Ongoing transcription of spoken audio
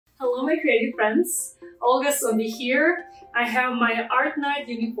Hello my creative friends, Olga Soby here. I have my art night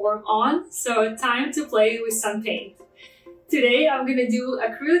uniform on, so time to play with some paint. Today I'm gonna do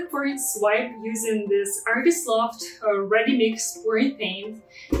acrylic pouring swipe using this Artist Loft ready-mix pouring paint.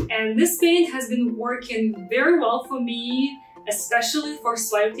 And this paint has been working very well for me, especially for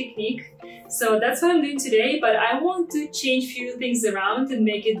swipe technique. So that's what I'm doing today, but I want to change a few things around and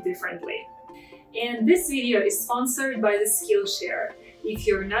make it differently. And this video is sponsored by the Skillshare. If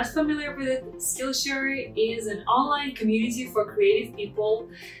you're not familiar with it, Skillshare is an online community for creative people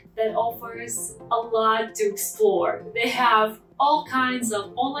that offers a lot to explore. They have all kinds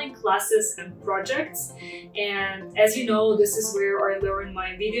of online classes and projects, and as you know, this is where I learned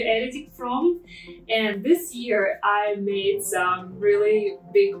my video editing from. And this year I made some really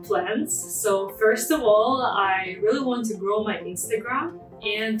big plans. So first of all, I really want to grow my Instagram,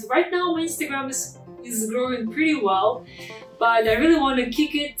 and right now my Instagram is growing pretty well, but I really want to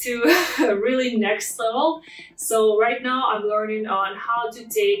kick it to a really next level. So right now I'm learning on how to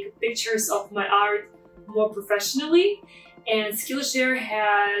take pictures of my art more professionally, and Skillshare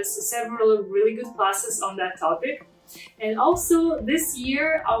has several really good classes on that topic. And also this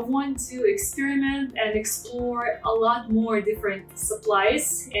year I want to experiment and explore a lot more different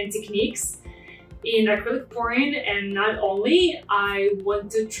supplies and techniques in acrylic pouring, and not only, I want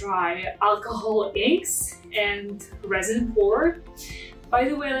to try alcohol inks and resin pour. By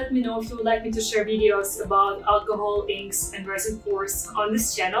the way, let me know if you would like me to share videos about alcohol inks and resin pours on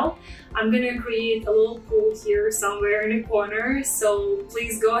this channel. I'm gonna create a little pool here somewhere in the corner, so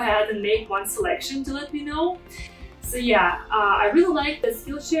please go ahead and make one selection to let me know. So yeah, I really like that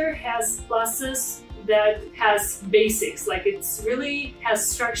Skillshare has classes that has basics, like it's really has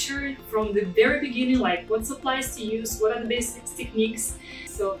structure from the very beginning, like what supplies to use, what are the basic techniques.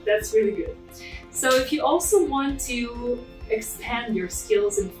 So that's really good. So if you also want to expand your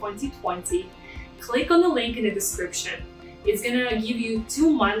skills in 2020, click on the link in the description. It's gonna give you 2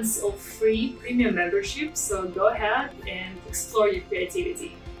 months of free premium membership, so go ahead and explore your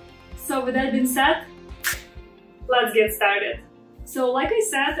creativity. So with that being said, let's get started. So like I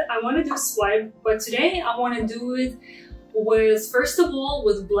said, I want to do swipe, but today I want to do it with, first of all,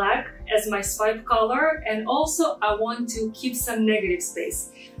 with black as my swipe color, and also I want to keep some negative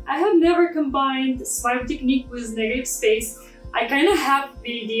space. I have never combined swipe technique with negative space. I kind of have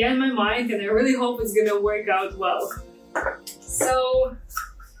the idea in my mind and I really hope it's gonna work out well. So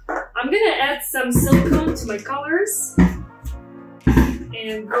I'm gonna add some silicone to my colors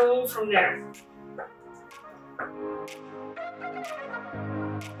and go from there.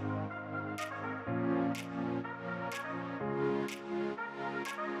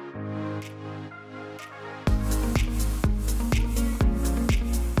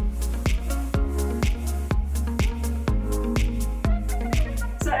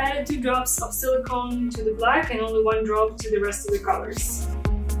 So I added 2 drops of silicone to the black and only 1 drop to the rest of the colors.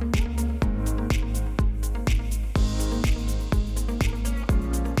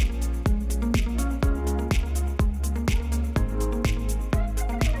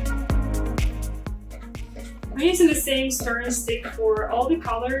 I'm using the same stirring stick for all the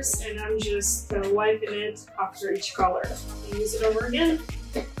colors, and I'm just wiping it after each color. And use it over again.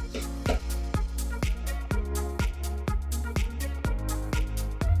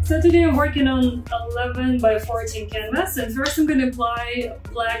 So today I'm working on 11 by 14 canvas, and first I'm going to apply a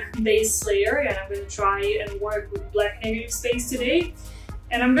black base layer, and I'm going to try and work with black negative space today.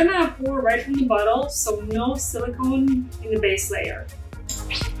 And I'm going to pour right from the bottle, so no silicone in the base layer.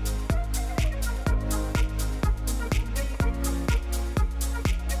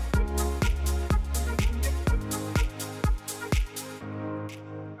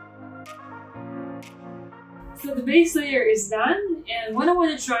 So the base layer is done, and what I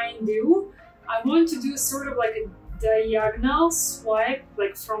want to try and do, I want to do sort of like a diagonal swipe,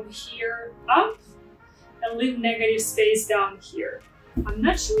 like from here up, and leave negative space down here. I'm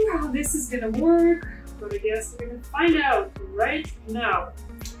not sure how this is gonna work, but I guess we're gonna find out right now.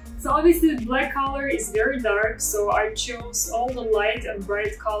 So obviously the black color is very dark, so I chose all the light and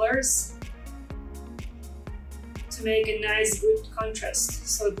bright colors to make a nice good contrast,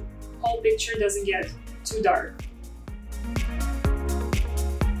 so the whole picture doesn't get too dark.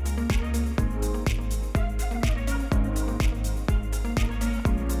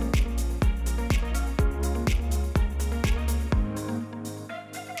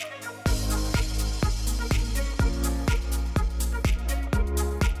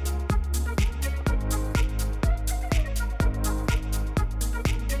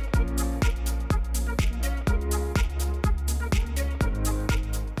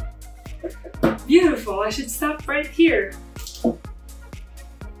 Beautiful, I should stop right here.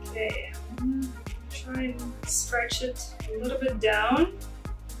 Okay, I'm gonna try and stretch it a little bit down.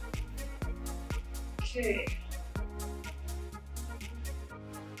 Okay.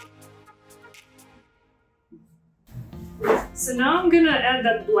 So now I'm gonna add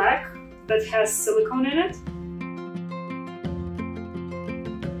that black that has silicone in it.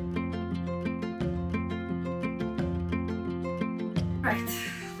 Right,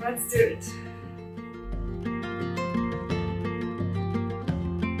 let's do it.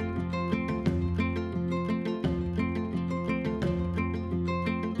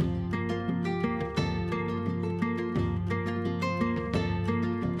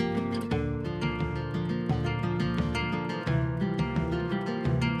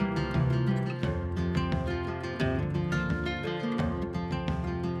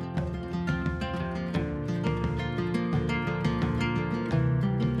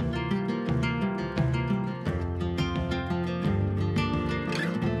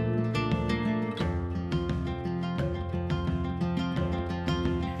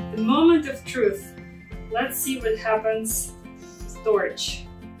 The moment of truth. Let's see what happens with storage.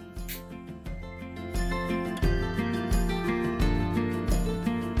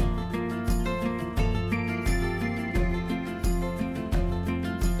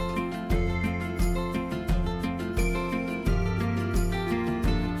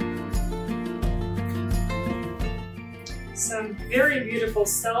 Some very beautiful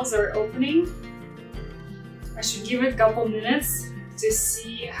cells are opening. I should give it a couple minutes to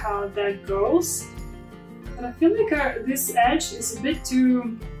see how that goes. But I feel like this edge is a bit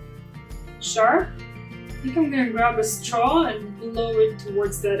too sharp. I think I'm gonna grab a straw and blow it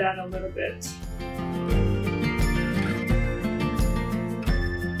towards that end a little bit.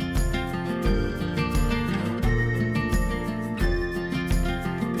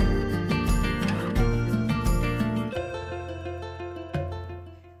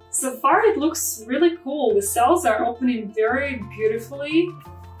 So far it looks really cool. The cells are opening very beautifully.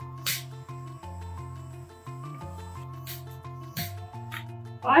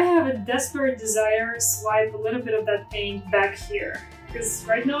 I have a desperate desire to swipe a little bit of that paint back here, because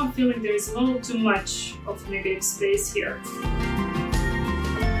right now I'm feeling there's a little too much of negative space here.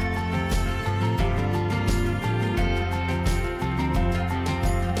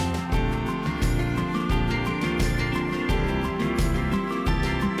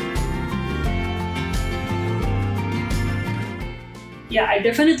 Yeah, I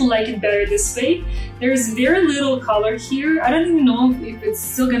definitely like it better this way. There's very little color here. I don't even know if it's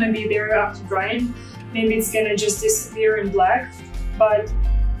still gonna be there after drying. Maybe it's gonna just disappear in black. But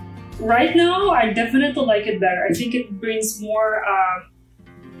right now, I definitely like it better. I think it brings more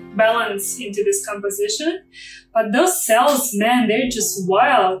balance into this composition. But those cells, man, they're just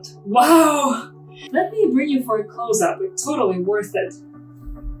wild. Wow! Let me bring you for a close-up. It's totally worth it.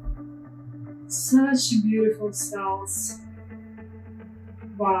 Such beautiful cells.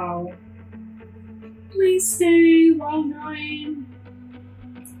 Wow. Please stay while drying.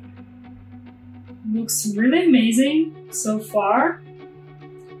 Looks really amazing so far.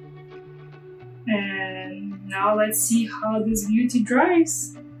 And now let's see how this beauty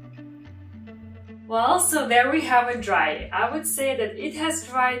dries. Well, so there we have it dry. I would say that it has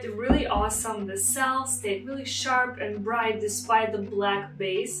dried really awesome. The cells stayed really sharp and bright despite the black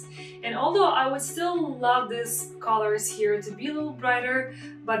base. And although I would still love these colors here to be a little brighter,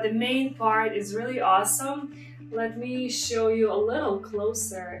 but the main part is really awesome. Let me show you a little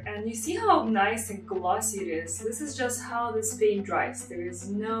closer. And you see how nice and glossy it is. This is just how this paint dries. There is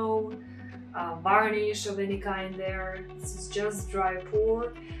no varnish of any kind there. This is just dry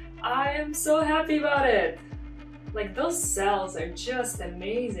pour. I am so happy about it. Like, those cells are just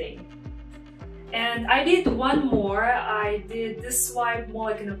amazing. And I did one more. I did this swipe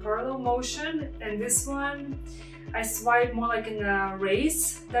more like in a parallel motion, and this one I swiped more like in a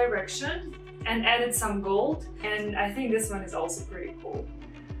race direction and added some gold. And I think this one is also pretty cool.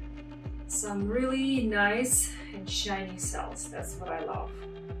 Some really nice and shiny cells. That's what I love.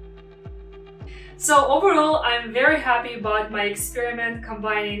 So overall, I'm very happy about my experiment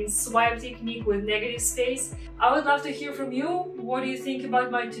combining swipe technique with negative space. I would love to hear from you. What do you think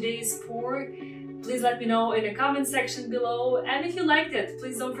about my today's pour? Please let me know in the comment section below. And if you liked it,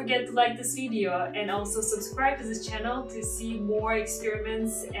 please don't forget to like this video and also subscribe to this channel to see more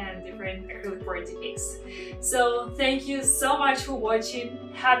experiments and different acrylic pouring techniques. So thank you so much for watching.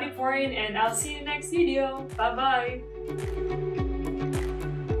 Happy pouring, and I'll see you in the next video. Bye bye!